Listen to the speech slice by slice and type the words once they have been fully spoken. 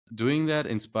doing that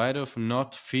in spite of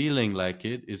not feeling like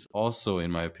it is also,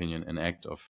 in my opinion, an act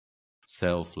of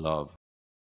self-love.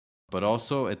 But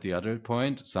also at the other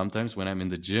point, sometimes when I'm in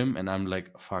the gym and I'm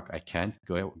like, fuck, I can't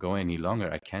go any longer.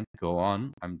 I can't go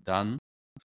on. I'm done.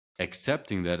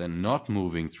 Accepting that and not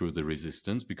moving through the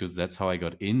resistance, because that's how I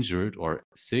got injured or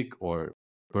sick or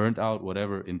burnt out,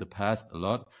 whatever, in the past a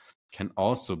lot, can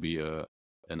also be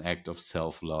an act of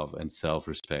self-love and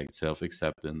self-respect,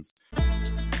 self-acceptance.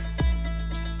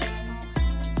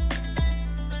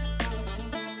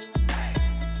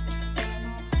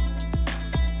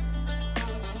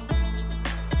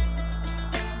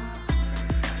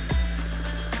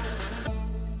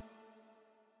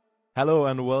 Hello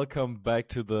and welcome back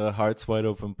to the Hearts Wide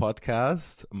Open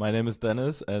podcast. My name is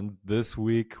Dennis, and this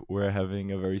week we're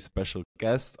having a very special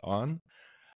guest on.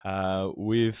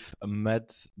 We've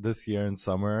met this year in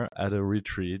summer at a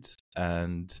retreat,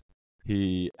 and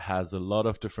he has a lot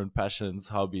of different passions,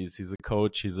 hobbies. He's a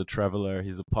coach, he's a traveler,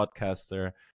 he's a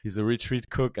podcaster, he's a retreat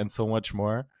cook, and so much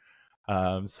more.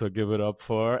 So give it up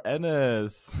for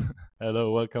Enes.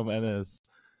 Hello, welcome, Enes.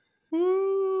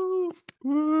 Woo!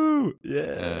 Woo!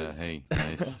 Yes. Hey,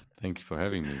 nice. Thank you for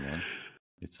having me, man.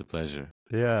 It's a pleasure.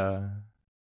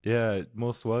 Yeah,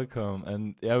 most welcome.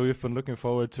 And yeah, we've been looking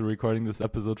forward to recording this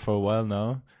episode for a while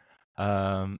now.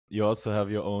 You also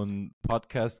have your own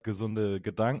podcast, Gesunde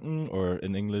Gedanken, or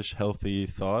in English, Healthy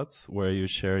Thoughts, where you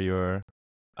share your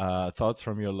thoughts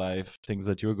from your life, things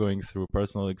that you're going through,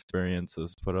 personal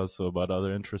experiences, but also about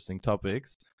other interesting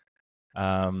topics.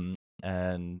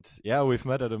 And yeah, we've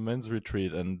met at a men's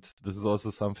retreat, and this is also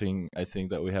something I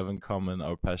think that we have in common,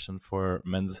 our passion for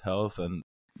men's health and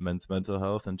men's mental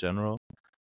health in general,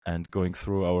 and going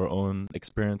through our own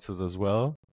experiences as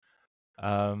well.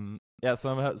 Yeah,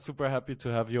 so I'm super happy to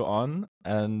have you on,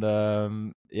 and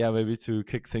yeah, maybe to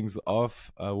kick things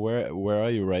off, where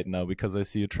are you right now? Because I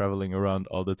see you traveling around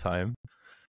all the time.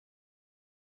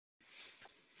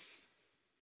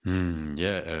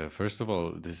 Yeah, first of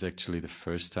all, this is actually the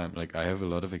first time, like I have a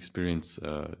lot of experience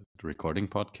recording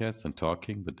podcasts and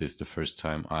talking, but this is the first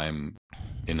time I'm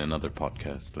in another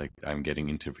podcast, like I'm getting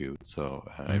interviewed. So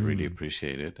I really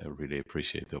appreciate it. I really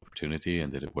appreciate the opportunity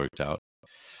and that it worked out.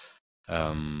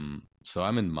 So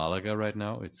I'm in Malaga right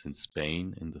now. It's in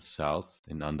Spain, in the south,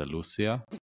 in Andalusia.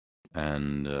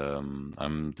 And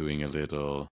I'm doing a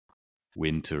little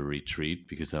winter retreat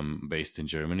because I'm based in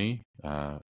Germany.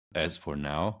 As for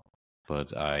now,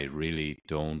 but I really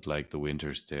don't like the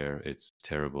winters there. It's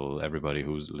terrible. Everybody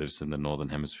who lives in the northern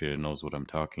hemisphere knows what I'm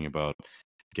talking about.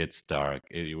 It gets dark.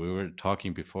 We were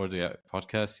talking before the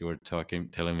podcast. You were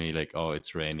telling me like, oh,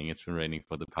 it's raining. It's been raining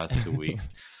for the past 2 weeks.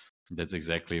 That's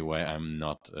exactly why I'm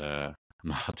not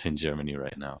in Germany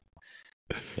right now.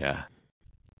 Yeah.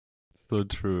 So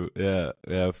true. Yeah,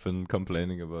 I've been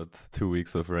complaining about 2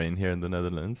 weeks of rain here in the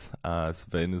Netherlands.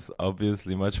 Spain is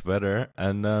obviously much better.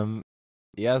 And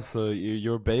yeah, so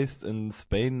you're based in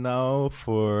Spain now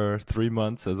for 3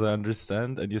 months, as I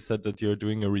understand. And you said that you're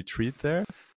doing a retreat there.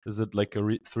 Is it like a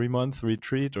 3-month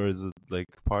retreat, or is it like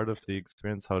part of the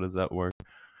experience? How does that work?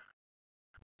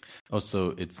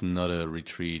 Also, it's not a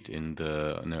retreat in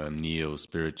the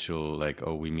neo-spiritual, like,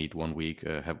 oh, we meet 1 week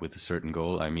with a certain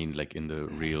goal. I mean, like in the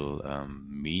real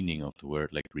meaning of the word,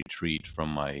 like retreat from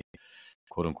my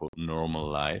quote-unquote normal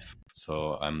life.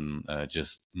 So I'm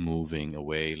just moving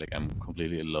away. Like I'm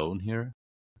completely alone here.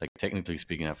 Like technically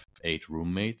speaking, I have 8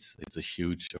 roommates. It's a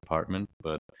huge apartment,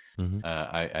 but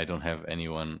I don't have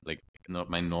anyone, like not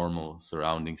my normal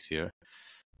surroundings here.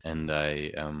 And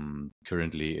I am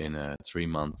currently in a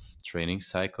 3-month training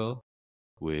cycle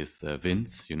with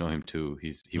Vince. You know him too.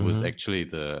 He was actually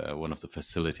the one of the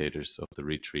facilitators of the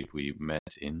retreat we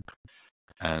met in,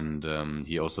 and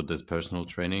he also does personal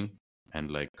training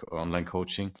and like online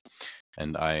coaching.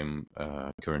 And I'm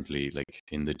currently like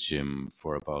in the gym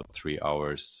for about 3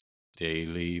 hours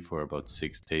daily for about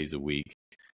 6 days a week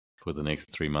for the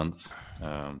next 3 months.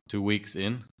 2 weeks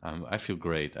in, I feel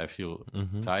great. I feel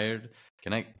tired.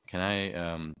 Can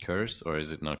I curse, or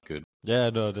is it not good?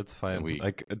 Yeah, no, that's fine.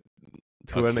 Like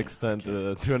to an extent,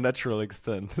 to a natural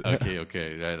extent.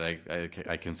 Okay.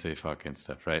 I can say fuck and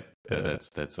stuff, right? Yeah.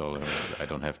 That's all. I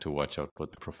don't have to watch out for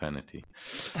the profanity.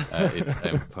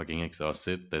 I'm fucking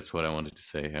exhausted. That's what I wanted to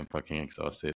say. I'm fucking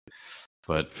exhausted.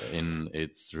 But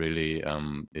it's really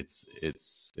it's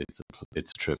a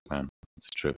trip, man. It's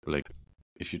a trip. Like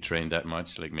if you train that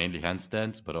much, like mainly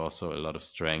handstands, but also a lot of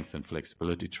strength and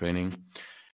flexibility training.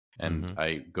 And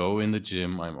I go in the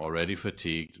gym, I'm already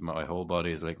fatigued. My whole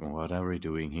body is like, what are we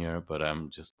doing here? But I'm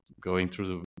just going through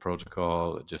the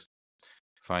protocol, just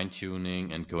fine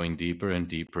tuning and going deeper and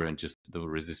deeper, and just the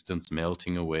resistance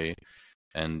melting away.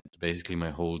 and basically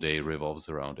my whole day revolves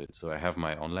around it. So I have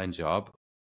my online job,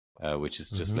 which is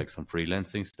just like some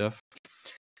freelancing stuff.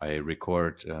 I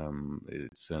record,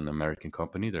 it's an American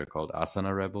company, they're called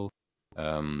Asana Rebel,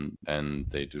 and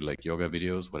they do like yoga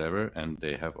videos, whatever, and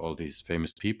they have all these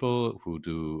famous people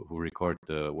who record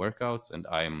the workouts, and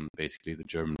I'm basically the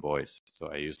German voice. So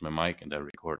I use my mic and I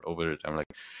record over it. I'm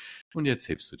like, und jetzt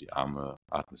hebst du die Arme,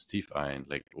 atmest tief ein,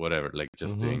 like whatever, like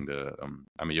just doing the,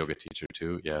 I'm a yoga teacher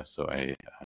too, yeah, so I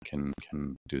can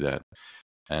do that.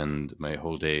 And my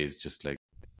whole day is just like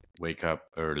wake up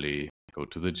early, go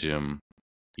to the gym,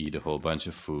 eat a whole bunch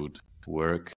of food,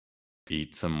 work,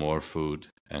 eat some more food,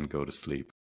 and go to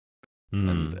sleep.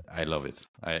 And I love it.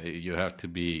 You have to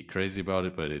be crazy about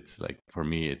it, but it's like, for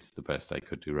me, it's the best I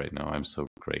could do right now. I'm so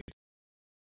great.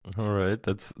 All right,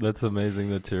 that's amazing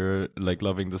that you're like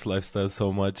loving this lifestyle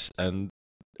so much. And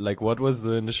like, what was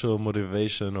the initial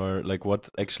motivation, or like what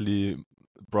actually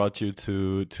brought you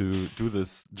to do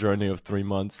this journey of 3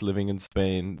 months living in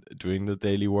Spain, doing the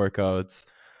daily workouts?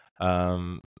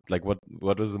 Like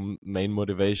what was the main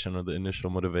motivation or the initial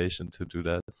motivation to do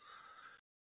that?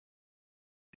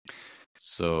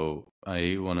 So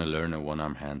I want to learn a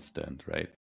one-arm handstand, right?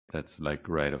 That's like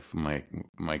right of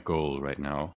my goal right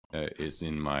now, is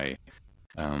in my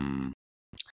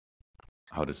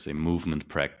how to say, movement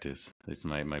practice. It's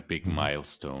my big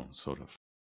milestone, sort of.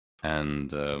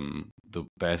 And the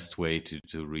best way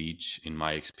to reach, in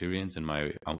my experience, in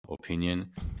my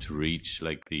opinion, to reach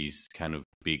like these kind of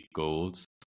big goals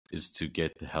is to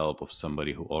get the help of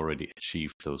somebody who already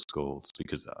achieved those goals,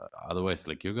 because otherwise,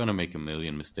 like, you're gonna make a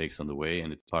million mistakes on the way,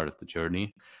 and it's part of the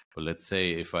journey. But let's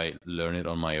say if I learn it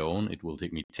on my own, it will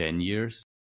take me 10 years.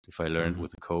 If I learn it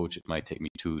with a coach, it might take me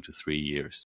 2 to 3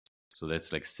 years. So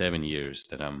that's like 7 years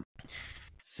that I'm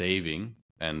saving,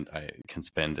 and I can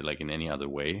spend it like in any other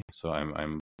way. So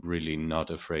I'm really not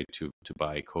afraid to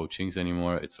buy coachings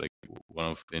anymore. It's like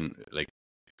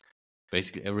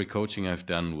basically every coaching I've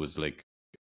done was like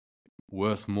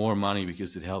worth more money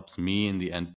because it helps me in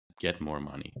the end get more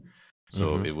money.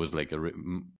 So it was like a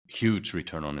huge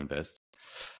return on invest.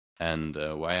 And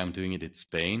why I'm doing it in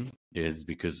Spain is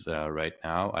because right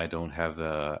now I don't have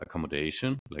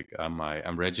accommodation. Like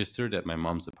I'm registered at my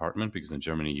mom's apartment, because in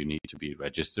Germany you need to be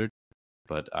registered,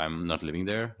 but I'm not living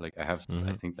there. Like I have,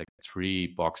 I think, like 3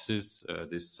 boxes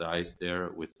this size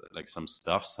there with like some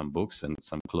stuff, some books and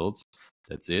some clothes.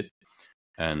 That's it.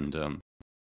 And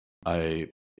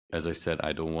as I said,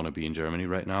 I don't want to be in Germany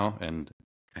right now, and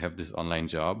I have this online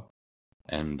job,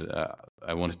 and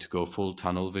I wanted to go full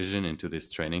tunnel vision into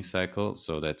this training cycle.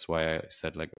 So that's why I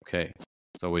said, like, okay,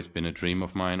 it's always been a dream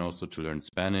of mine also to learn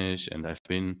Spanish. And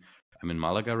I'm in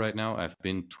Malaga right now. I've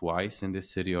been twice in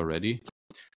this city already.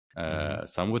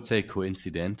 Some would say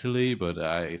coincidentally, but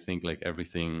I think like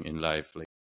everything in life like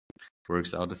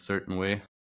works out a certain way.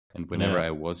 And whenever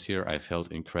I was here, I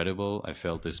felt incredible. I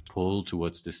felt this pull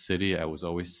towards the city. I was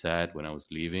always sad when I was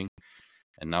leaving.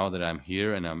 And now that I'm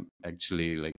here and I'm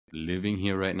actually like living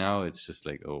here right now, it's just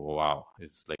like, oh, wow,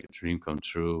 it's like a dream come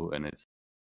true. And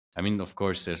I mean, of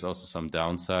course, there's also some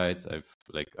downsides.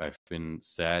 I've been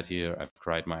sad here. I've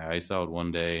cried my eyes out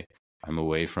one day. I'm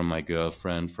away from my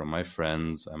girlfriend, from my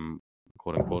friends. I'm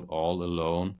quote unquote all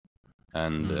alone,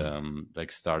 and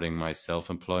like starting my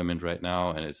self-employment right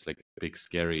now. And it's like a big,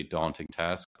 scary, daunting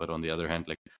task. But on the other hand,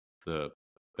 like the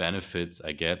benefits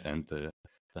I get and the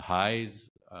highs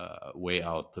weigh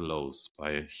out the lows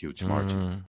by a huge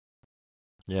margin.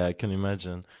 Yeah, I can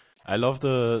imagine. I love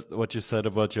what you said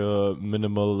about your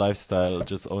minimal lifestyle,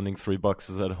 just owning 3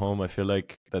 boxes at home. I feel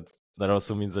like that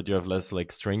also means that you have less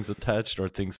like strings attached or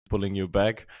things pulling you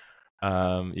back.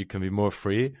 You can be more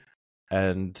free.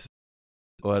 And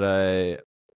what I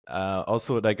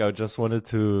also like, I just wanted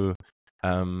to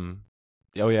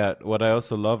what I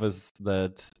also love is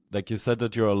that, like you said,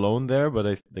 that you're alone there,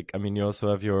 but I mean, you also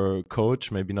have your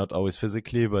coach, maybe not always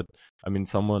physically, but I mean,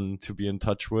 someone to be in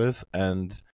touch with.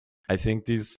 And I think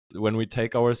when we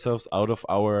take ourselves out of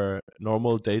our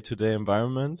normal day-to-day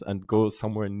environment and go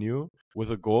somewhere new with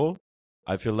a goal,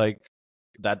 I feel like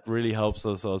that really helps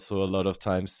us also a lot of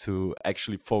times to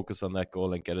actually focus on that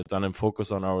goal and get it done, and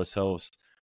focus on ourselves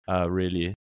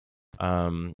really,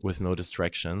 with no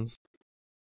distractions.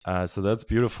 So that's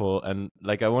beautiful. And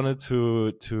like, I wanted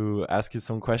to ask you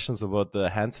some questions about the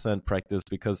handstand practice,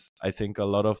 because I think a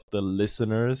lot of the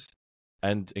listeners,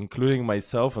 and including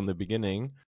myself in the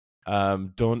beginning,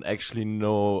 don't actually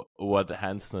know what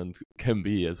handstand can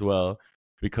be as well.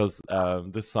 Because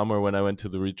this summer when I went to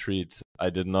the retreat,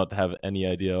 I did not have any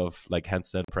idea of like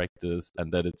handstand practice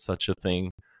and that it's such a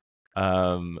thing.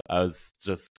 I was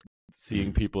just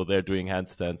seeing people there doing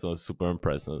handstands, I was super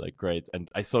impressed. And like, great. And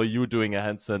I saw you doing a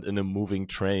handstand in a moving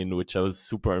train, which I was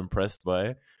super impressed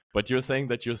by. But you're saying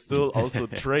that you're still also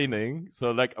training.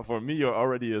 So like for me, you're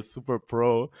already a super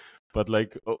pro. But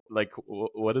like,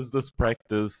 what is this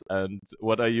practice, and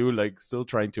what are you like still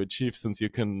trying to achieve, since you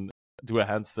can do a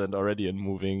handstand already in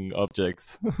moving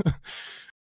objects?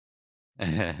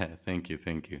 Thank you,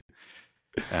 thank you.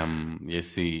 You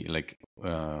see, like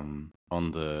on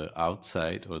the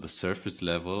outside or the surface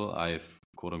level, I've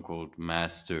quote unquote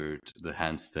mastered the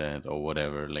handstand or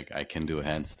whatever. Like I can do a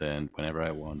handstand whenever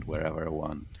I want, wherever I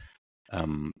want.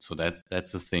 So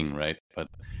that's the thing, right? But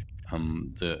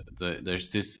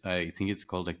there's this, I think it's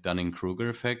called like Dunning-Kruger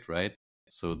effect, right?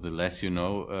 So the less you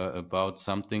know about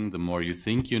something, the more you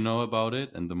think you know about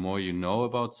it, and the more you know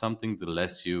about something, the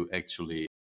less you actually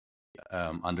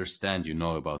understand you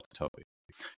know about the topic.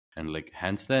 And like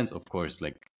handstands, of course,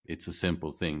 like it's a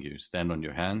simple thing. You stand on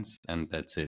your hands and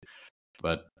that's it.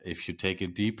 But if you take a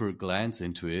deeper glance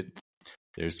into it,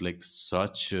 there's like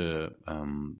such a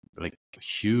like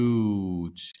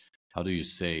huge, how do you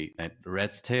say,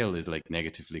 rat's tail is like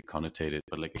negatively connotated,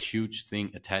 but like a huge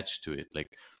thing attached to it, like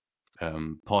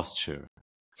posture,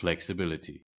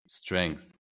 flexibility,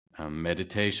 strength,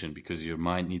 meditation, because your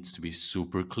mind needs to be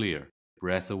super clear,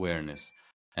 breath awareness,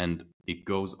 and it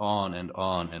goes on and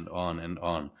on and on and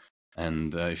on.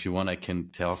 And if you want, I can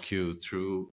talk you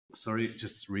through. Sorry,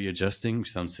 just readjusting.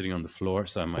 So I'm sitting on the floor,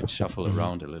 so I might shuffle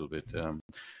around a little bit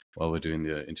while we're doing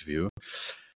the interview.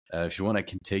 If you want, I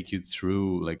can take you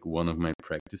through like one of my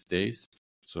practice days.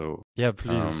 So yeah,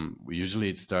 please. Usually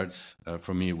it starts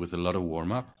for me with a lot of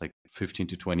warm up, like 15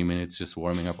 to 20 minutes, just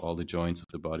warming up all the joints of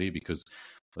the body, because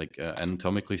like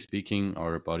anatomically speaking,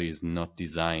 our body is not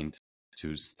designed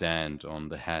to stand on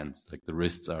the hands. Like the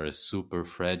wrists are a super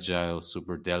fragile,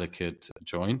 super delicate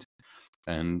joint.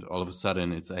 And all of a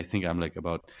sudden I think I'm like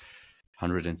about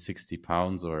 160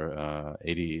 pounds or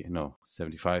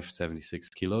 75, 76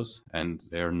 kilos. And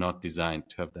they're not designed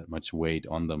to have that much weight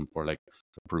on them for like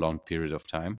a prolonged period of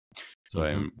time. So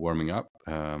I'm warming up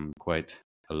quite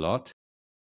a lot.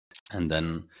 And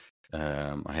then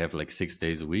I have like 6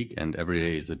 days a week, and every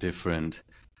day is a different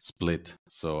split.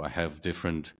 So I have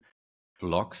different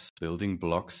building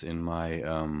blocks in my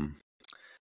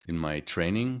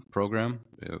training program,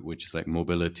 which is like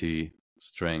mobility,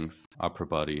 strength, upper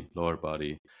body, lower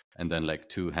body, and then like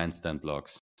 2 handstand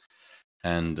blocks.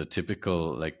 And a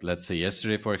typical, like let's say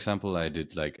yesterday, for example, I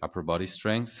did like upper body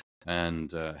strength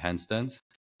and handstands.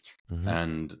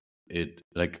 And it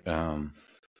like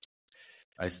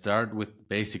I start with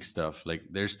basic stuff. Like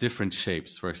there's different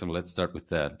shapes. For example, let's start with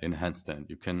that. In handstand,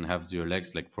 you can have your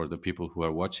legs, like for the people who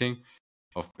are watching,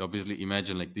 obviously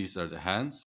imagine like these are the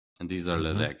hands and these are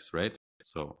the legs, right?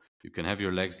 So you can have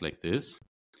your legs like this.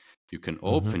 You can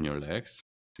open your legs.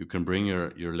 You can bring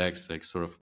your legs like sort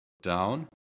of down.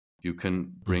 You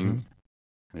can bring,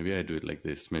 maybe I do it like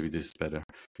this. Maybe this is better.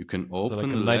 You can open so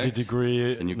like the 90 legs,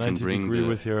 degree, and you 90 can bring degree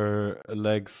with your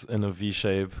legs in a V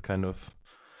shape, kind of.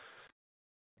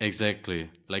 Exactly,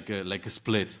 like a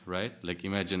split, right? Like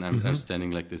imagine I'm standing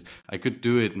like this. I could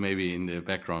do it maybe in the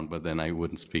background, but then I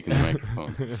wouldn't speak in the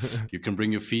microphone. You can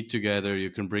bring your feet together. You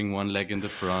can bring one leg in the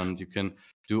front. You can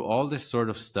do all this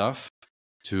sort of stuff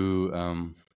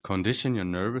to condition your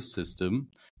nervous system,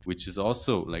 which is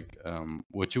also like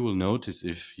what you will notice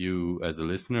if you, as a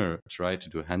listener, try to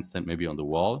do a handstand maybe on the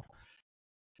wall.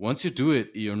 Once you do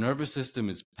it, your nervous system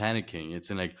is panicking.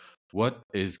 It's in like, what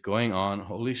is going on?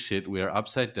 Holy shit, we are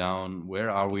upside down. Where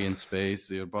are we in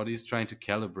space? Your body is trying to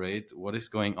calibrate. What is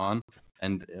going on?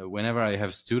 And whenever I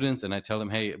have students and I tell them,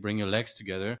 hey, bring your legs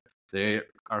together, they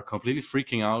are completely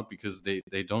freaking out because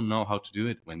they don't know how to do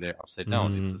it when they're upside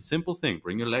down. It's a simple thing,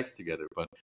 bring your legs together. But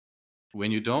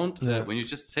when you don't, when you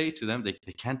just say to them, they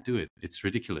can't do it. It's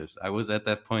ridiculous. I was at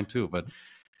that point too. But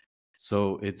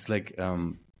so it's like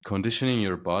conditioning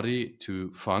your body to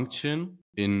function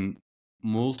in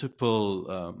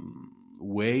multiple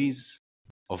ways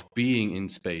of being in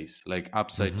space, like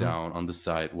upside down, on the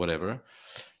side, whatever.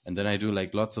 And then I do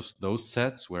like lots of those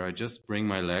sets where I just bring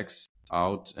my legs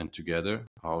out and together,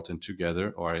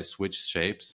 or I switch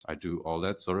shapes. I do all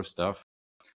that sort of stuff.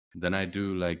 Then I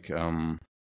do like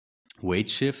weight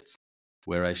shifts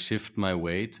where I shift my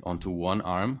weight onto one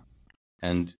arm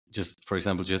and just, for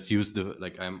example, just use the,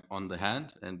 like I'm on the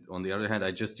hand, and on the other hand,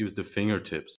 I just use the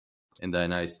fingertips. And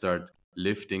then I start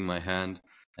lifting my hand,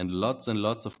 and lots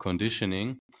of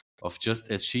conditioning of just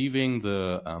achieving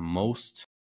the most,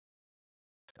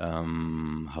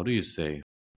 how do you say,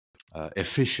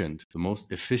 the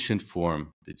most efficient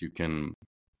form that you can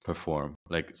perform.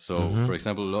 Like, so for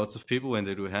example, lots of people, when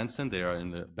they do handstand, they are in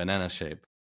the banana shape.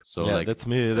 So Yeah, like that's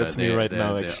me. That's me right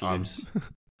now, their actually. arms.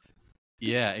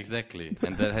 Yeah, exactly.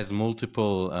 And that has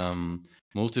multiple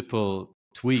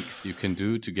tweaks you can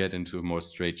do to get into a more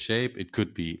straight shape. It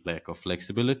could be lack of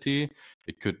flexibility.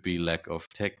 It could be lack of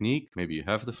technique. Maybe you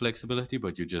have the flexibility,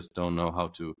 but you just don't know how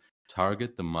to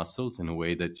target the muscles in a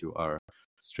way that you are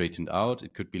straightened out.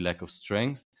 It could be lack of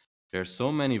strength. There are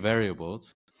so many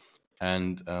variables,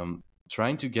 and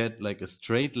trying to get like a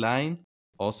straight line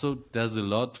also does a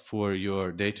lot for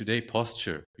your day-to-day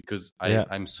posture, because Yeah.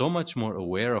 I'm so much more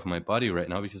aware of my body right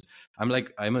now, because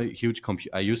I'm a huge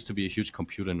I used to be a huge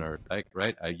computer nerd, like,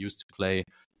 right? I used to play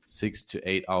 6 to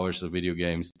 8 hours of video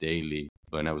games daily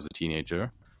when I was a teenager.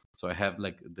 So I have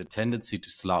like the tendency to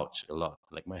slouch a lot.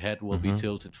 Like my head will be Mm-hmm.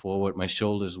 tilted forward, my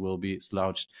shoulders will be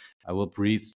slouched, I will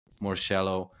breathe more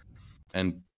shallow.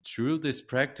 And through this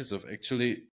practice of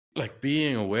actually like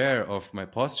being aware of my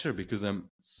posture, because I'm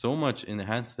so much in a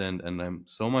handstand and I'm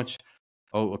so much,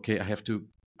 oh, okay,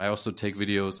 I also take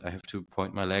videos, I have to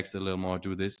point my legs a little more,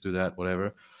 do this, do that,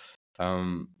 whatever.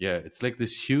 Yeah, it's like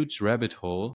this huge rabbit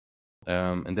hole.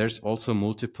 And there's also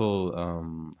multiple,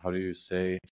 how do you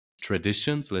say,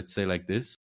 traditions, let's say like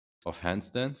this, of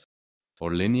handstands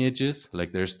or lineages.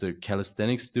 Like there's the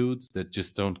calisthenics dudes that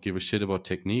just don't give a shit about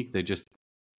technique. They just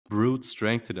brute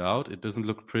strength it out. It doesn't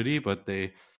look pretty, but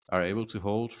they are able to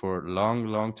hold for long,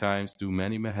 long times, do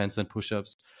many handstand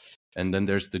push-ups. And then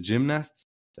there's the gymnasts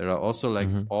that are also like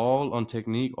Mm-hmm. all on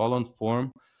technique, all on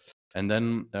form. And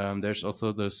then there's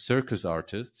also the circus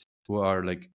artists, who are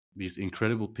like these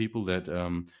incredible people that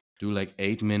do like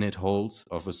 8-minute holds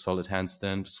of a solid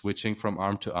handstand, switching from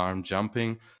arm to arm,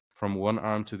 jumping from one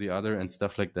arm to the other, and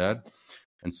stuff like that.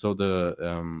 And so the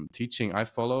teaching I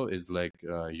follow is like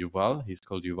Yuval. He's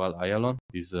called Yuval Ayalon.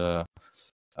 He's a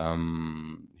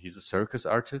circus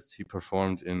artist. He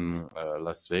performed in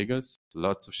Las Vegas,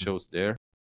 lots of shows there,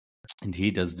 and he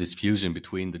does this fusion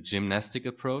between the gymnastic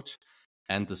approach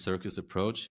and the circus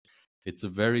approach. It's a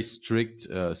very strict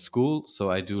school,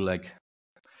 so I do like,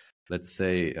 let's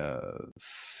say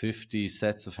 50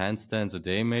 sets of handstands a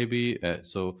day, maybe.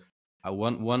 So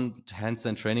one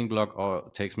handstand training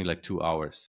block takes me like 2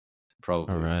 hours, All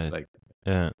probably, right. like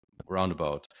Yeah.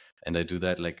 roundabout. And I do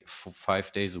that like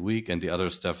 5 days a week, and the other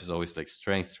stuff is always like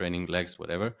strength training, legs,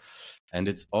 whatever. And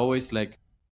it's always like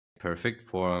perfect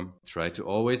form. Try to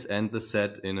always end the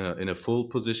set in a full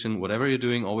position. Whatever you're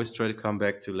doing, always try to come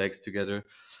back to legs together.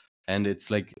 And it's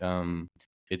like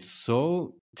it's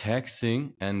so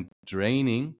taxing and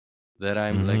draining that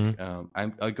I'm Mm-hmm.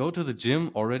 like I go to the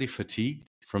gym already fatigued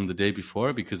from the day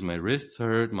before, because my wrists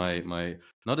hurt, my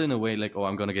not in a way like, oh,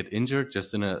 I'm gonna get injured,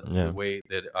 just in the Yeah. way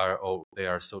that are, oh, they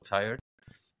are so tired.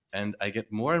 And I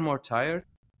get more and more tired,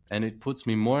 and it puts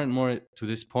me more and more to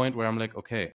this point where I'm like,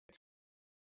 okay,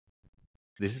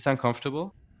 this is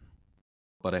uncomfortable,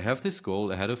 but I have this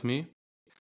goal ahead of me,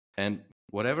 and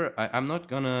whatever, I'm not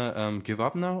gonna give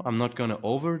up now. I'm not gonna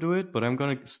overdo it, but I'm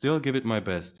gonna still give it my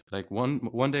best. Like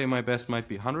one day my best might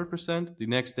be 100%, the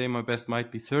next day my best might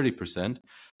be 30%,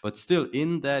 but still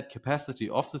in that capacity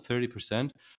of the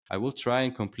 30%, I will try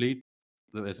and complete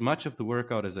as much of the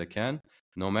workout as I can,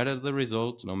 no matter the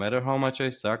result, no matter how much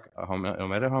I suck, no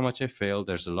matter how much I fail.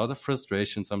 There's a lot of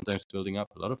frustration sometimes building up,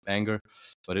 a lot of anger,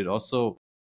 but it also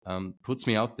puts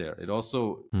me out there. It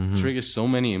also Mm-hmm. triggers so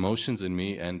many emotions in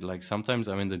me, and like sometimes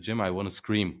I'm in the gym, I want to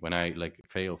scream when I like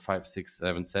fail 5 6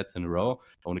 7 sets in a row.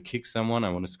 I want to kick someone, I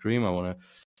want to scream, I want to.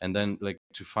 And then like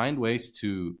to find ways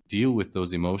to deal with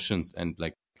those emotions and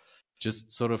like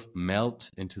just sort of melt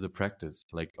into the practice.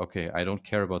 Like, okay, I don't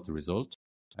care about the result,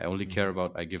 I only care Mm-hmm.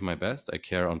 about, I give my best, I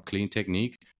care on clean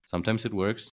technique. Sometimes it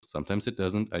works, sometimes it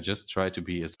doesn't. I just try to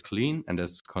be as clean and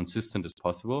as consistent as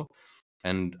possible,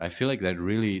 and I feel like that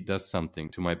really does something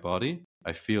to my body.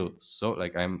 I feel so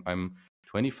like I'm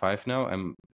 25 now.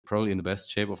 I'm probably in the best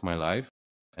shape of my life,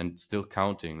 and still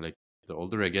counting. Like the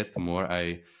older I get, the more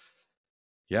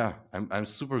yeah, I'm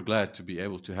super glad to be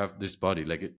able to have this body.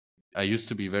 Like I used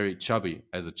to be very chubby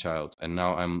as a child, and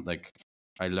now I'm like,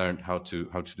 I learned how to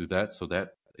do that, so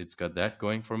that it's got that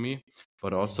going for me.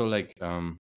 But also like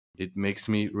it makes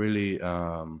me really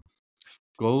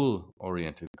goal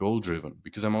oriented, goal driven,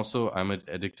 because I'm an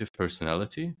addictive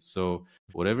personality. So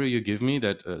whatever you give me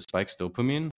that spikes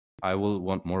dopamine, I will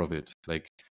want more of it. Like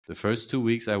the first 2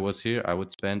 weeks I was here, I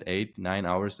would spend 8 9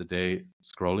 hours a day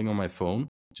scrolling on my phone,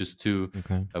 just to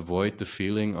Okay. avoid the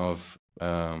feeling of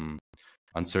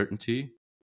uncertainty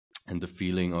and the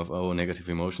feeling of, oh, negative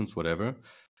emotions, whatever.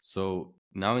 So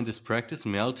now in this practice,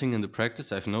 melting in the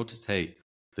practice, I've noticed, hey,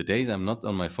 the days I'm not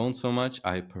on my phone so much,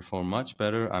 I perform much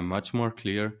better, I'm much more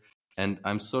clear, and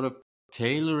I'm sort of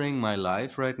tailoring my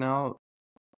life right now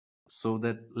so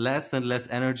that less and less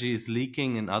energy is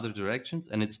leaking in other directions,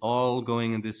 and it's all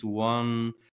going in this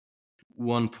one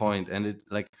point. And it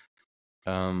like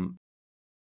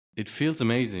it feels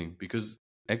amazing, because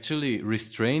actually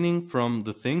restraining from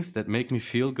the things that make me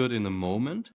feel good in the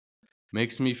moment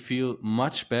makes me feel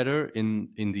much better in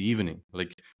the evening.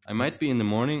 Like, I might be in the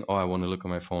morning, oh, I want to look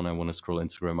on my phone, I want to scroll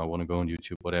Instagram, I want to go on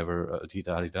YouTube, whatever,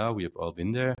 we have all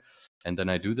been there. And then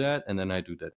I do that, and then I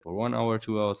do that for 1 hour,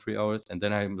 2 hours, 3 hours, and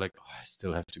then I'm like, oh, I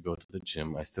still have to go to the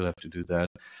gym, I still have to do that.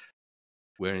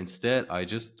 Where instead I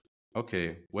just,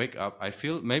 okay, wake up, I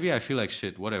feel like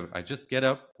shit, whatever, I just get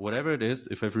up, whatever it is.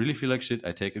 If I really feel like shit,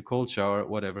 I take a cold shower,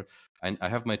 whatever, and I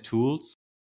have my tools,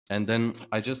 and then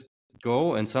I just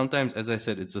go. And sometimes, as I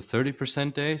said, it's a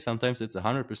 30% day, sometimes it's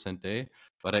 100% day,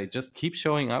 but I just keep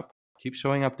showing up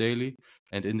daily.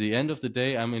 And in the end of the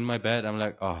day, I'm in my bed, I'm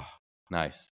like, oh,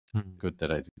 nice, good that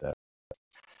I did that.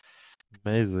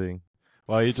 Amazing.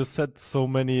 Wow, you just said so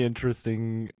many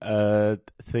interesting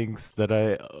things that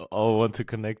I all want to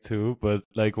connect to. But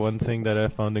like one thing that I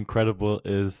found incredible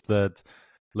is that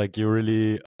like you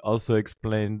really also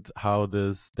explained how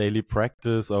this daily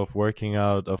practice of working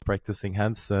out, of practicing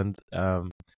handstand,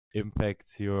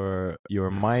 impacts your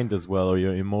mind as well, or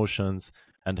your emotions,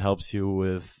 and helps you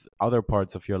with other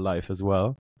parts of your life as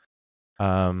well.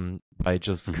 By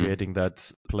just creating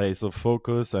that place of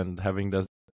focus and having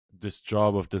this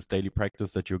job of this daily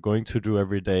practice that you're going to do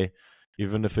every day,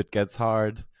 even if it gets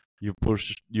hard, you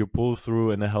pull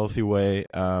through in a healthy way.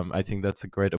 I think that's a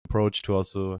great approach to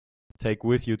also take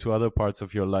with you to other parts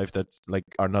of your life that like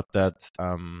are not that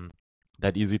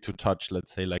that easy to touch.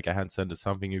 Let's say like a handstand is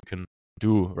something you can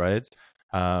do, right?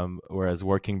 Whereas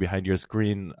working behind your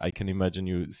screen, I can imagine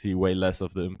you see way less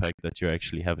of the impact that you're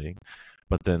actually having.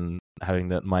 But then having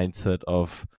that mindset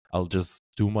of I'll just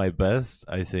do my best,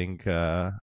 I think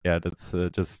yeah, that's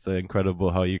just incredible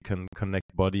how you can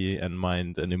connect body and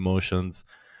mind and emotions.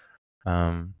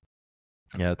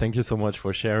 Yeah, thank you so much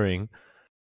for sharing.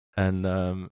 And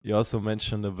you also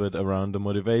mentioned a bit around the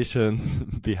motivations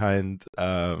behind,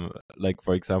 like,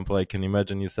 for example, I can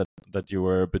imagine you said that you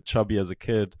were a bit chubby as a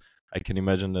kid. I can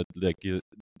imagine that like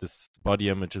this body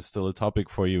image is still a topic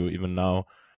for you even now.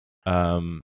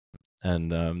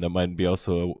 And that might be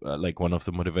also like one of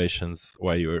the motivations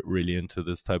why you're really into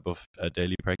this type of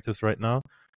daily practice right now.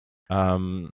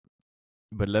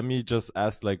 But let me just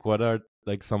ask, like, what are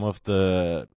like some of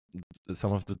the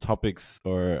topics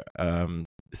or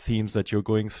themes that you're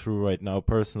going through right now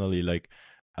personally, like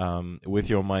with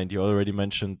your mind? You already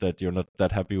mentioned that you're not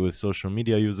that happy with social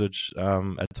media usage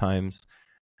at times.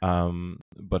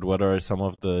 But what are some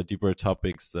of the deeper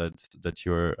topics that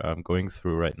you're going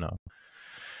through right now?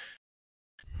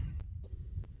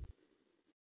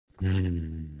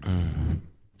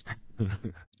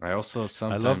 I also I love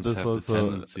sometimes this have the also.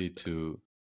 tendency to,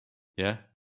 yeah.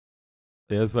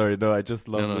 Yeah, sorry, no, I just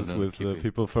love No, this with the keep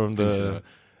people from finish it the. out.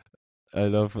 I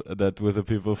love that with the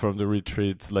people from the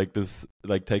retreat, like this,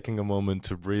 like taking a moment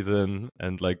to breathe in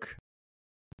and like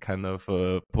kind of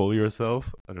pull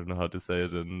yourself. I don't know how to say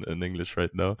it in English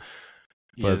right now,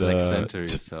 Yeah, but like center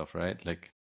yourself, right? Like,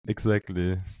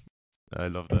 exactly. I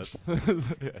love that.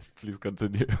 Yeah, please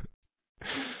continue.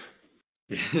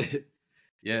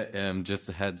 yeah, just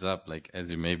a heads up, like, as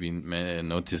you maybe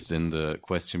noticed in the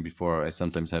question before, I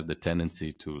sometimes have the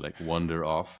tendency to like wander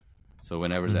off. So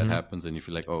whenever that happens and you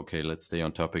feel like, oh, okay, let's stay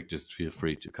on topic, just feel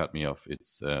free to cut me off.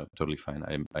 It's totally fine.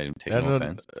 I take Yeah, no no,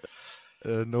 offense.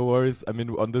 no worries. I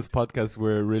mean, on this podcast,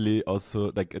 we're really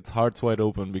also like it's hearts wide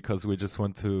open because we just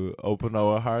want to open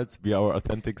our hearts, be our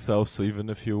authentic selves. So even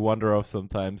if you wander off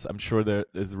sometimes, I'm sure there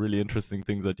is really interesting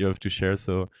things that you have to share.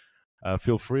 So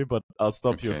feel free, but I'll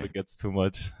stop you if Okay. it gets too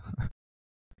much.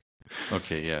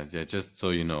 Okay, yeah. Just so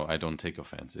you know, I don't take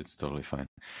offense. It's totally fine.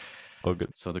 All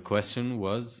good. So the question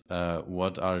was,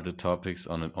 what are the topics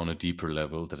on a deeper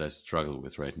level that I struggle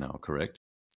with right now? Correct?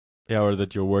 Yeah, or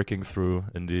that you're working through,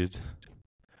 indeed.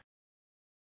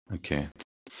 Okay.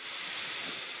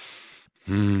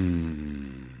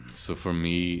 So for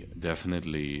me,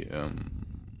 definitely,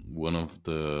 one of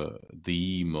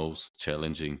the most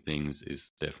challenging things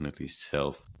is definitely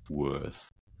self-worth,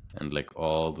 and like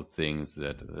all the things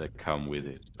that come with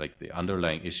it. Like the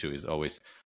underlying issue is always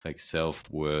like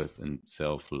self-worth and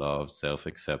self-love,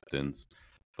 self-acceptance,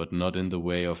 but not in the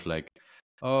way of like,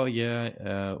 oh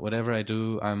yeah, whatever I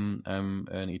do, I'm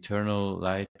an eternal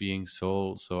light being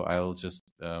soul, so I'll just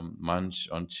munch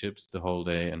on chips the whole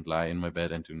day and lie in my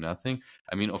bed and do nothing.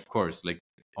 I mean, of course, like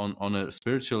on a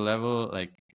spiritual level,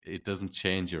 like it doesn't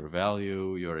change your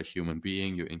value. You're a human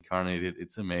being. You incarnated.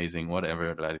 It's amazing.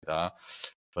 Whatever, la da.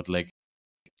 But like,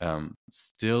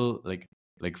 still, like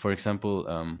for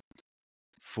example,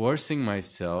 forcing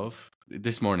myself.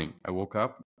 This morning I woke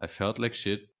up, I felt like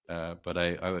shit, but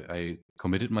I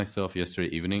committed myself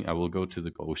yesterday evening. I will go to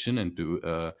the ocean and do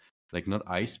like not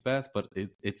ice bath, but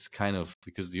it's kind of,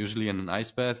 because usually in an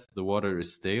ice bath the water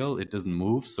is stale, it doesn't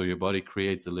move, so your body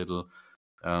creates a little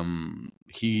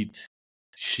heat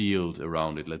shield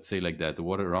around it, let's say, like that. The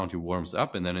water around you warms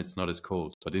up and then it's not as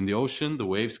cold. But in the ocean the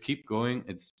waves keep going,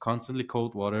 it's constantly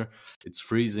cold water, it's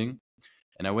freezing.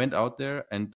 And I went out there,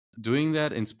 and doing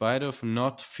that in spite of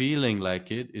not feeling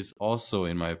like it is also,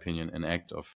 in my opinion, an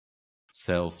act of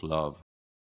self-love.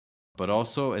 But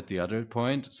also at the other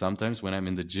point, sometimes when I'm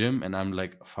in the gym and I'm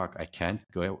like, fuck, I can't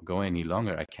go any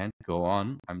longer, I can't go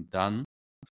on, I'm done,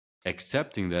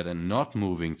 accepting that and not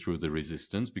moving through the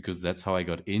resistance, because that's how I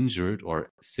got injured or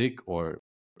sick or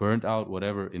burned out,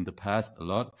 whatever, in the past a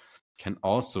lot, can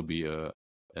also be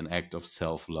an act of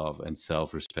self-love and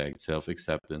self-respect,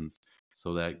 self-acceptance.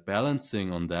 So that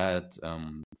balancing on that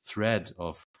thread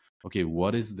of, okay,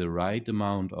 what is the right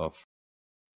amount of,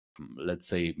 let's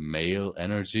say, male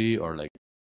energy or like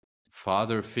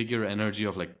father figure energy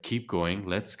of like, keep going,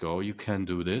 let's go, you can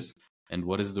do this, and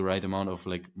what is the right amount of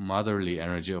like motherly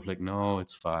energy of like, no,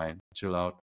 it's fine, chill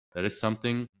out. That is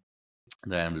something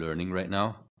that I'm learning right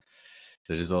now,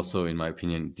 that is also, in my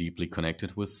opinion, deeply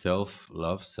connected with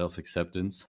self-love,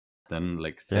 self-acceptance. Then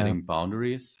like Yeah. setting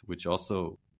boundaries, which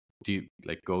also deep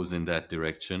like goes in that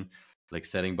direction, like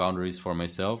setting boundaries for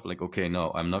myself, like, okay,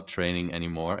 no, I'm not training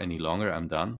anymore any longer, I'm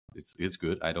done, it's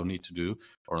good, I don't need to do.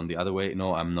 Or on the other way,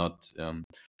 no, I'm not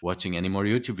watching any more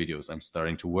YouTube videos, I'm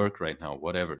starting to work right now,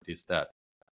 whatever this that.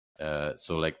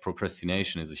 So like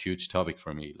procrastination is a huge topic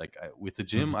for me. Like with the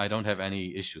gym, Mhm. I don't have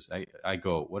any issues. I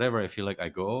go whatever I feel like, I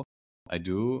go, I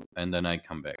do, and then I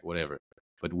come back, whatever.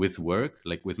 But with work,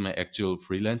 like with my actual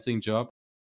freelancing job,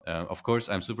 of course,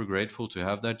 I'm super grateful to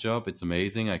have that job. It's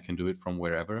amazing. I can do it from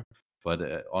wherever.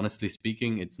 But honestly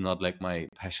speaking, it's not like my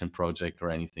passion project or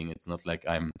anything. It's not like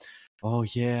I'm, oh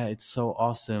yeah, it's so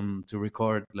awesome to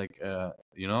record. Like,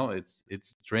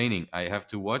 it's training. I have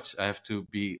to watch. I have to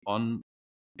be on.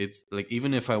 It's like,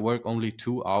 even if I work only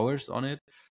 2 hours on it,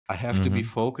 I have to be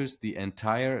Mhm. focused the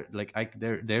entire. Like,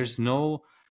 there's no.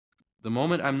 The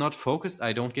moment I'm not focused,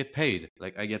 I don't get paid.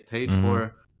 Like, I get paid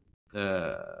Mhm.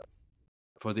 uh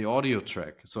for the audio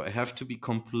track. So I have to be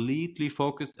completely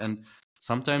focused. And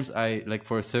sometimes I, like,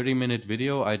 for a 30-minute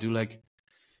video, I do like,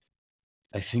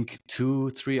 I think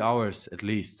 2-3 hours at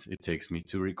least it takes me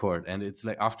to record. And it's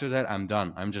like, after that, I'm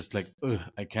done. I'm just like, ugh,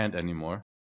 I can't anymore.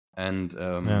 And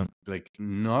Yeah. like,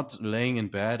 not laying in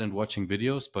bed and watching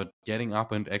videos, but getting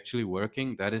up and actually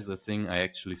working. That is the thing I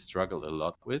actually struggle a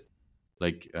lot with.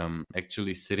 Like,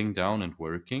 actually sitting down and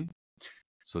working.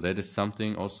 So that is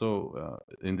something also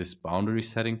in this boundary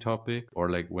setting topic,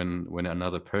 or like when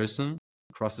another person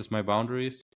crosses my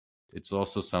boundaries, it's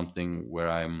also something where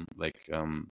I'm like,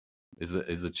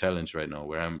 is a challenge right now,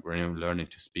 where I'm learning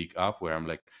to speak up, where I'm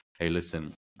like, hey,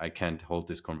 listen, I can't hold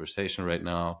this conversation right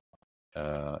now.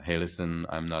 Hey, listen,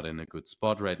 I'm not in a good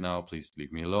spot right now, please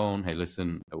leave me alone. Hey,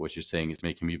 listen, what you're saying is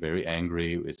making me very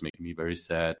angry, it's making me very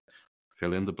sad,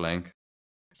 fill in the blank.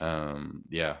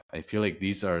 Yeah, I feel like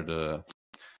these are the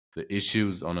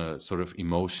issues on a sort of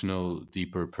emotional,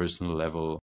 deeper, personal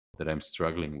level that I'm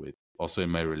struggling with. Also in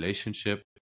my relationship,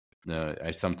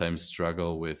 I sometimes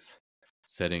struggle with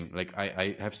setting, like,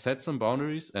 I have set some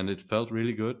boundaries and it felt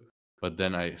really good, but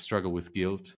then I struggle with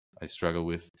guilt. I struggle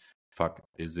with, fuck,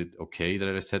 is it okay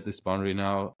that I set this boundary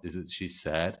now? Is it she's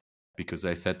sad because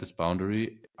I set this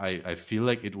boundary? I feel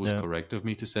like it was Yeah. correct of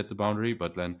me to set the boundary,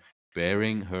 but then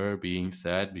bearing her being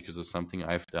sad because of something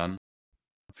I've done,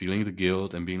 feeling the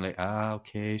guilt and being like,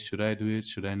 okay, should I do it?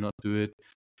 Should I not do it?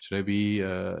 Should I be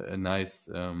a nice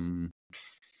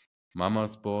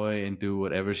mama's boy and do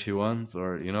whatever she wants?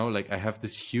 Or, like, I have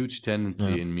this huge Yeah.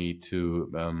 tendency in me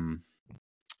to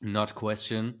not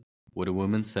question what a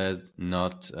woman says,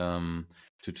 not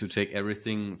to take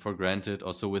everything for granted.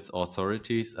 Also with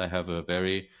authorities, I have a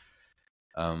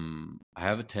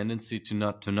tendency to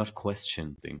not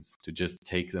question things, to just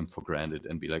take them for granted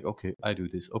and be like, okay, I do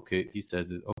this, okay, he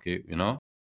says it, okay,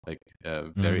 like,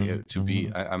 very Mhm. to be.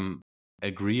 Mhm. I'm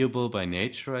agreeable by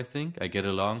nature. I think I get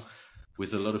along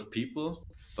with a lot of people,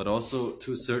 but also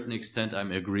to a certain extent,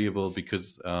 I'm agreeable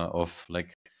because of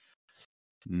like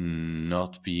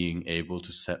not being able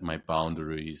to set my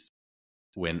boundaries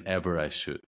whenever I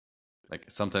should. Like,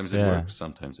 sometimes it Yeah. works,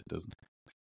 sometimes it doesn't.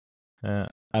 Yeah.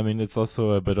 I mean, it's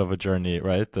also a bit of a journey,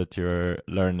 right? That you're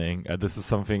learning. This is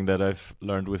something that I've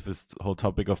learned with this whole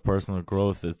topic of personal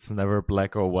growth. It's never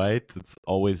black or white. It's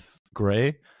always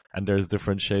gray, and there's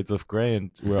different shades of gray,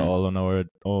 and we're Hmm. all on our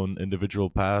own individual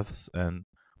paths. And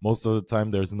most of the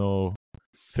time, there's no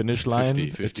finish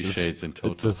line. 50 shades in it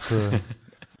total. just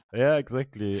yeah,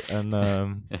 exactly.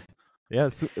 And yeah,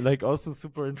 like also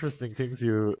super interesting things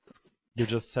you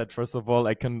just said. First of all,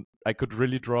 I could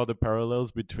really draw the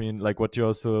parallels between like what you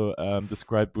also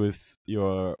described with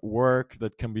your work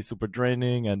that can be super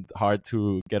draining and hard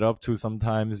to get up to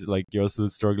sometimes. Like you're also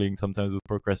struggling sometimes with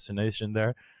procrastination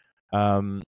there.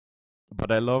 Um,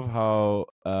 but I love how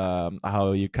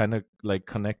you kind of like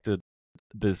connected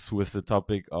this with the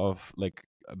topic of like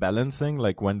balancing.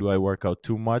 Like when do I work out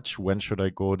too much? When should I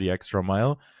go the extra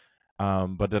mile?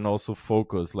 But then also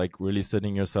focus, like really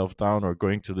sitting yourself down or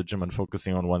going to the gym and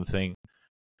focusing on one thing.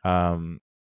 Um,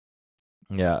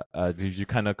 yeah, you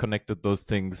kind of connected those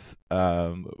things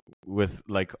with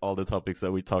like all the topics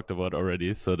that we talked about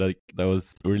already. So that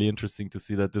was really interesting to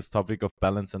see that this topic of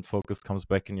balance and focus comes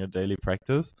back in your daily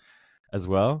practice as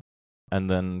well, and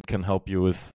then can help you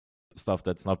with stuff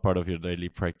that's not part of your daily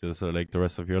practice or like the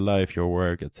rest of your life, your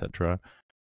work, etc.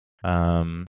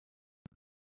 Um,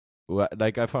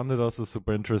 like I found it also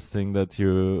super interesting that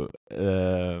you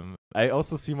I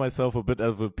also see myself a bit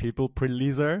as a people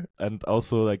pleaser and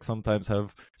also like sometimes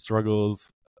have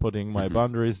struggles putting my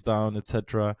boundaries down,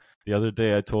 etc. The other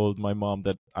day I told my mom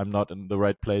that I'm not in the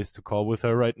right place to call with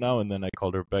her right now, and then I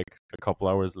called her back a couple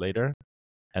hours later,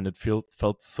 and it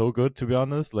felt so good, to be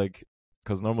honest, like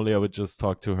because normally I would just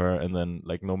talk to her and then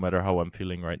like no matter how I'm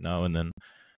feeling right now, and then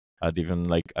I'd even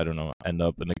like I don't know end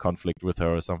up in a conflict with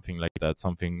her or something like that.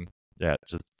 Something, yeah,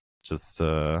 just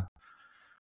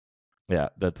yeah,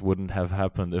 that wouldn't have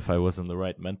happened if I was in the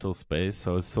right mental space.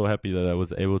 So I was so happy that I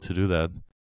was able to do that.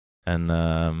 And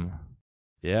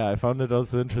yeah, I found it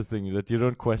also interesting that you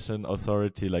don't question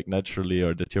authority like naturally,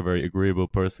 or that you're a very agreeable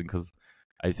person, because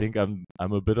I think I'm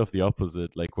a bit of the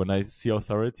opposite. Like when I see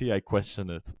authority, I question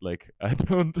it. Like I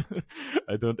don't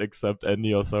I don't accept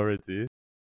any authority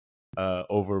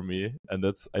over me, and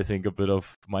that's I think a bit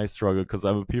of my struggle because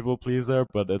I'm a people pleaser,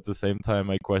 but at the same time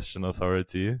I question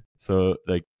authority. So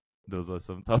like those are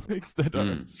some topics that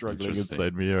are struggling Interesting.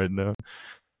 inside me right now.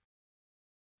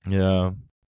 Yeah.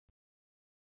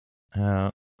 Yeah.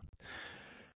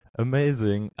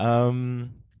 Amazing.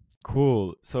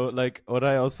 Cool. So like what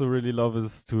I also really love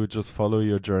is to just follow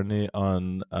your journey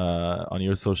on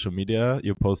your social media.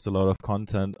 You post a lot of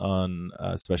content on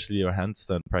especially your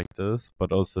handstand practice,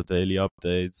 but also daily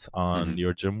updates on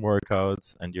your gym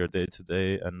workouts and your day to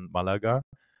day in Malaga.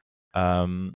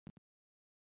 Um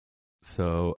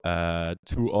so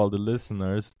to all the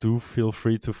listeners, do feel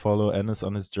free to follow Enes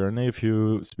on his journey. If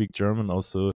you speak German,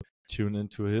 also tune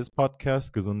into his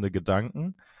podcast, Gesunde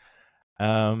Gedanken.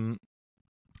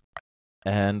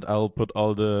 And I'll put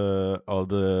all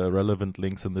the relevant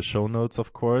links in the show notes,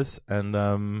 of course.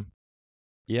 And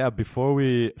yeah, before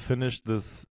we finish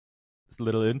this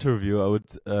little interview, I would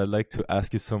like to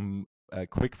ask you some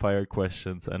quick fire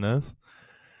questions, Enes.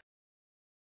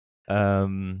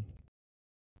 Um,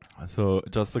 so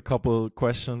just a couple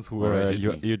questions where Right,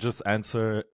 you just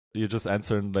answer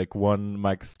in like one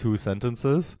max two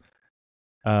sentences.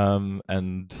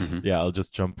 And yeah, I'll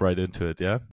just jump right into it.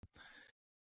 Yeah.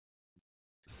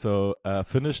 So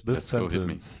finish this Let's go, hit me.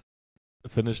 sentence.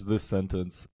 Finish this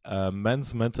sentence.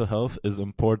 Men's mental health is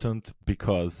important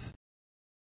because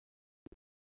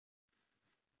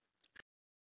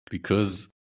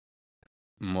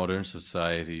modern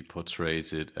society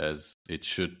portrays it as it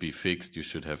should be fixed, you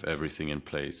should have everything in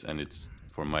place, and it's,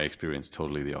 from my experience,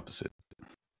 totally the opposite.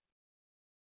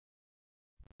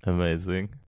 amazing.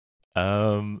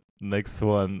 Next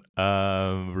one.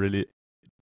 Really,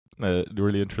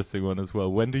 really interesting one as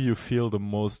well. When do you feel the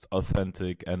most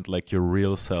authentic and like your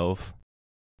real self?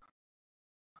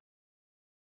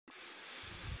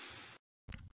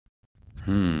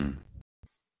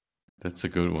 That's a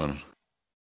good one.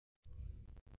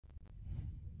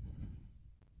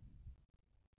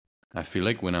 I feel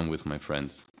like when I'm with my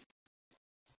friends.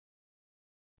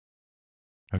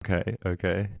 Okay,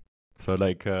 okay. So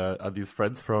like, are these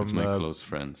friends With my close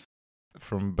friends.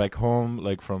 from back home,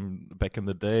 like from back in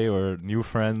the day, or new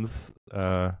friends?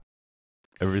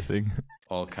 Everything.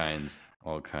 All kinds.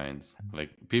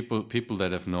 Like people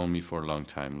that have known me for a long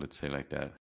time, let's say like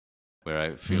that. Where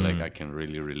I feel like I can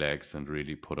really relax and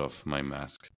really put off my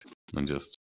mask and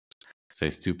just say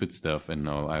stupid stuff and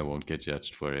know I won't get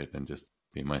judged for it and just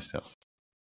be myself.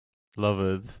 Love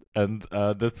it. And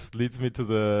that leads me to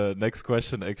the next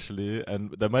question, actually.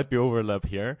 And there might be overlap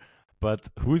here, but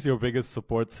who's your biggest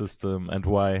support system and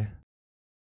why?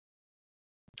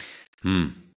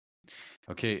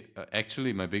 Okay,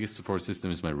 actually, my biggest support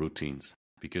system is my routines,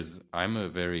 because I'm a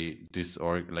very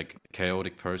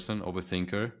chaotic person,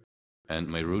 overthinker, and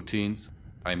my routines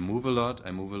I move a lot.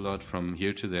 I move a lot from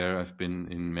here to there. I've been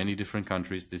in many different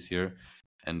countries this year.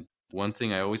 And one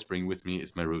thing I always bring with me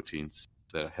is my routines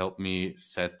that help me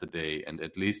set the day. And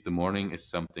at least the morning is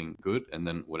something good. And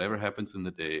then whatever happens in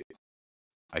the day,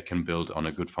 I can build on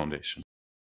a good foundation.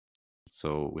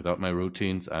 So without my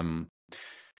routines, I'm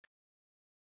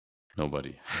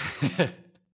nobody.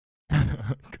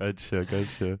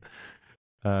 Gotcha.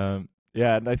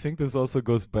 Yeah, and I think this also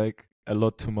goes back a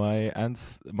lot to my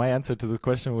answer to this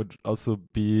question would also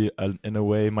be in a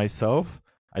way myself.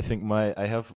 I think I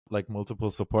have like multiple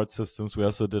support systems. We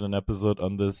also did an episode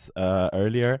on this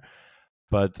earlier,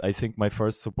 but I think my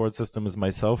first support system is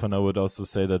myself, and I would also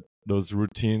say that those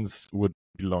routines would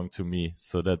belong to me.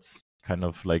 So that's kind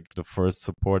of like the first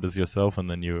support is yourself, and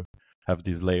then you have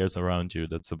these layers around you.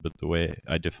 That's a bit the way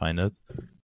I define it.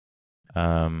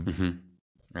 I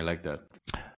like that.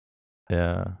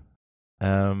 Yeah.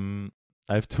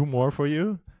 I have two more for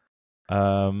you.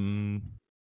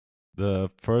 The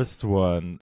first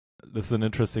one, this is an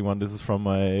interesting one. This is from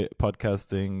my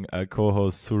podcasting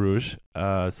co-host Surush.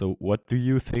 So what do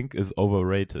you think is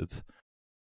overrated?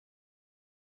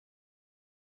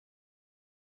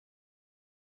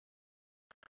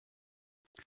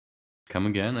 Come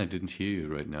again? I didn't hear you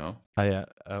right now.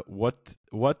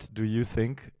 What do you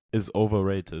think is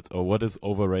overrated, or what is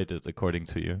overrated according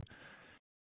to you?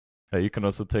 You can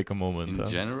also take a moment. In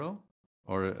general,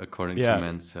 or according to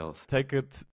men's health? Take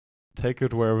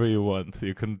it wherever you want.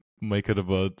 You can make it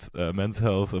about men's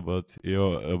health, about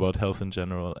health in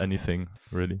general, anything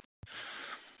really.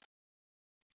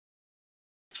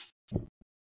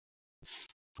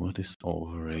 What is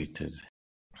overrated?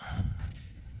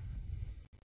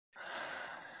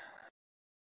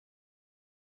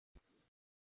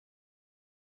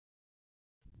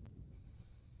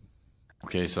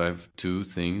 Okay, so I have two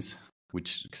things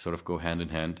which sort of go hand in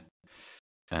hand.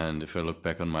 And if I look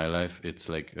back on my life, it's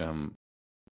like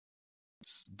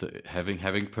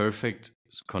having perfect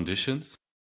conditions,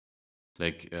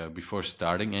 like before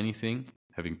starting anything,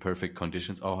 having perfect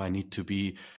conditions. Oh, I need to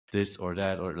be this or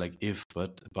that, or like if,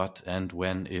 but, and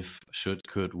when, if, should,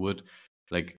 could, would.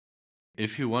 Like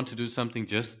if you want to do something,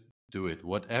 just do it.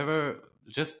 Whatever,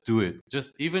 just do it.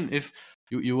 Just even if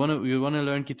you wanna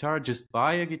learn guitar, just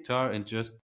buy a guitar and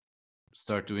just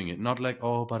start doing it. Not like,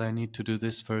 oh, but I need to do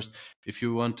this first. If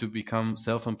you want to become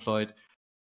self-employed,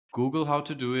 Google how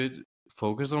to do it,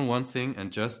 focus on one thing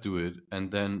and just do it.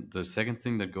 And then the second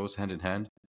thing that goes hand in hand,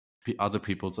 other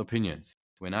people's opinions.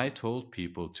 When I told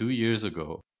people 2 years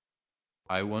ago,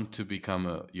 I want to become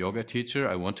a yoga teacher,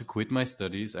 I want to quit my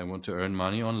studies, I want to earn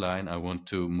money online, I want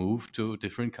to move to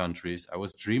different countries, I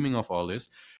was dreaming of all this.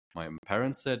 My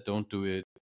parents said, don't do it.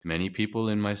 Many people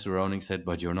in my surroundings said,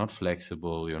 but you're not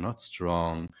flexible, you're not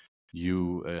strong,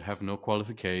 you have no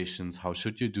qualifications, how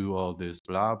should you do all this,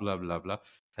 blah, blah, blah, blah.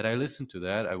 Had I listened to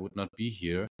that, I would not be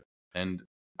here. And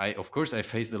of course, I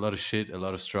faced a lot of shit, a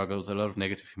lot of struggles, a lot of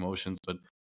negative emotions, but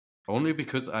only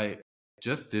because I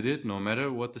just did it, no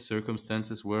matter what the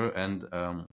circumstances were, and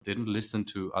didn't listen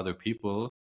to other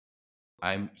people.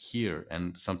 I'm here,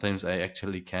 and sometimes I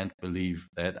actually can't believe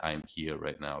that I'm here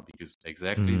right now, because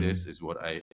exactly this is what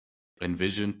I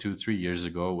envisioned 2-3 years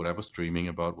ago, what I was dreaming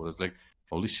about, what I was like,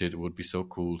 holy shit, it would be so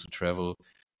cool to travel.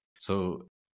 So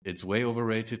it's way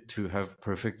overrated to have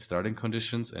perfect starting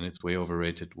conditions, and it's way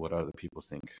overrated what other people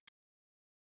think.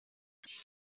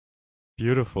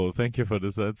 Beautiful. Thank you for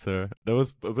this answer. That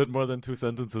was a bit more than 2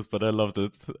 sentences, but I loved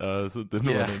it. So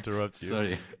didn't want to interrupt you.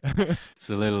 Sorry. It's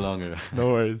a little longer.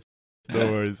 No worries.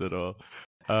 No worries at all.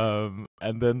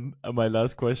 And then my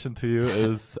last question to you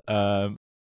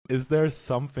is there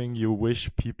something you wish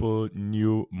people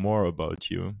knew more about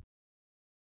you?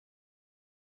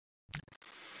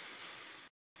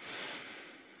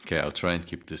 Okay, I'll try and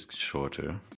keep this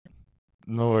shorter.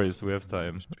 No worries, we have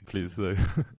time. Please.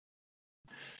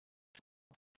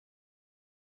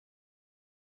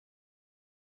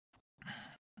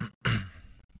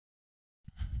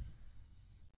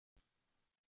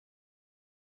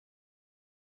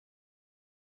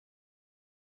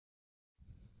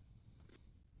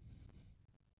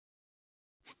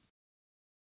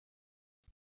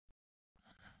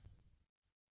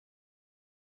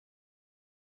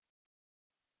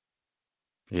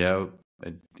 Yeah,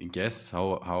 I guess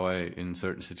how I in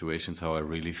certain situations how I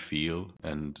really feel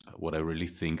and what I really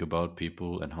think about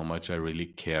people and how much I really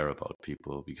care about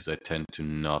people, because I tend to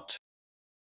not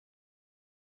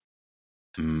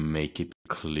make it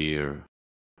clear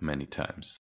many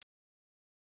times.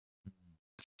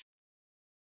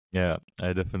 Yeah,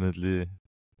 I definitely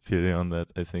feel you on that,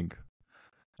 I think.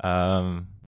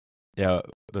 Yeah,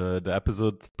 the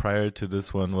episode prior to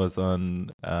this one was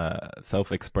on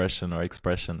self-expression or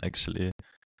expression, actually.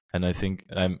 And I think,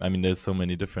 I mean, there's so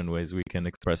many different ways we can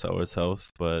express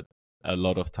ourselves, but a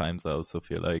lot of times I also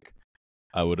feel like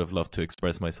I would have loved to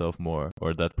express myself more,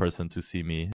 or that person to see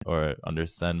me or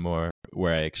understand more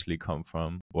where I actually come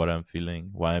from, what I'm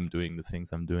feeling, why I'm doing the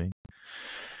things I'm doing.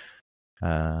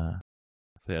 So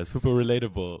yeah, super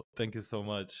relatable. Thank you so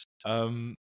much.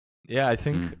 Yeah, I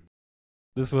think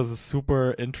this was a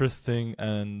super interesting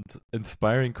and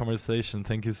inspiring conversation.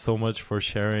 Thank you so much for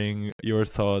sharing your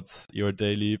thoughts, your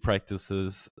daily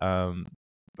practices from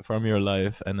your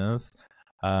life, Enes.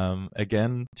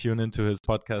 Again, tune into his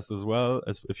podcast as well,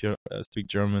 as if you speak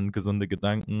German, Gesunde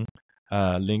Gedanken.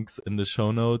 Links in the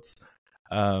show notes.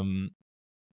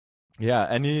 Yeah,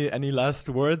 any last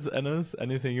words, Enes?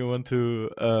 Anything you want to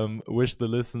wish the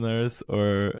listeners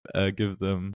or give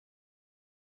them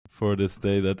for this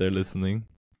day that they're listening?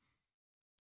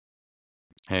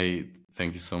 Hey,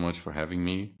 thank you so much for having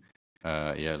me.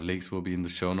 Yeah, links will be in the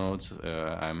show notes.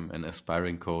 I'm an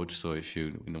aspiring coach, so if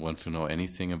you want to know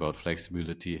anything about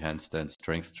flexibility, handstand,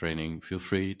 strength training, feel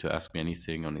free to ask me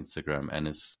anything on Instagram,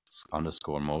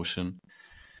 Enes_motion.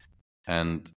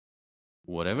 And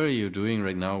whatever you're doing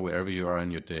right now, wherever you are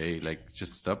in your day, like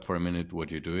just stop for a minute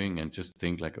what you're doing and just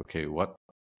think like, okay, what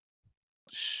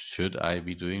should I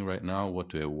be doing right now? What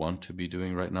do I want to be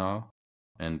doing right now?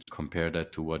 And compare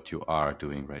that to what you are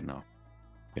doing right now.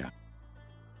 Yeah.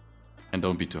 And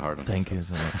don't be too hard on yourself. Thank you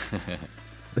so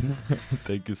much.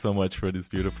 Thank you so much for these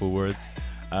beautiful words.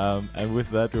 And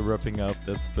with that, we're wrapping up.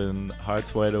 That's been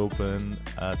Hearts Wide Open.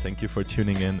 Thank you for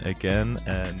tuning in again,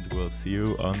 and we'll see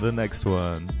you on the next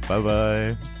one.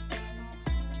 Bye-bye.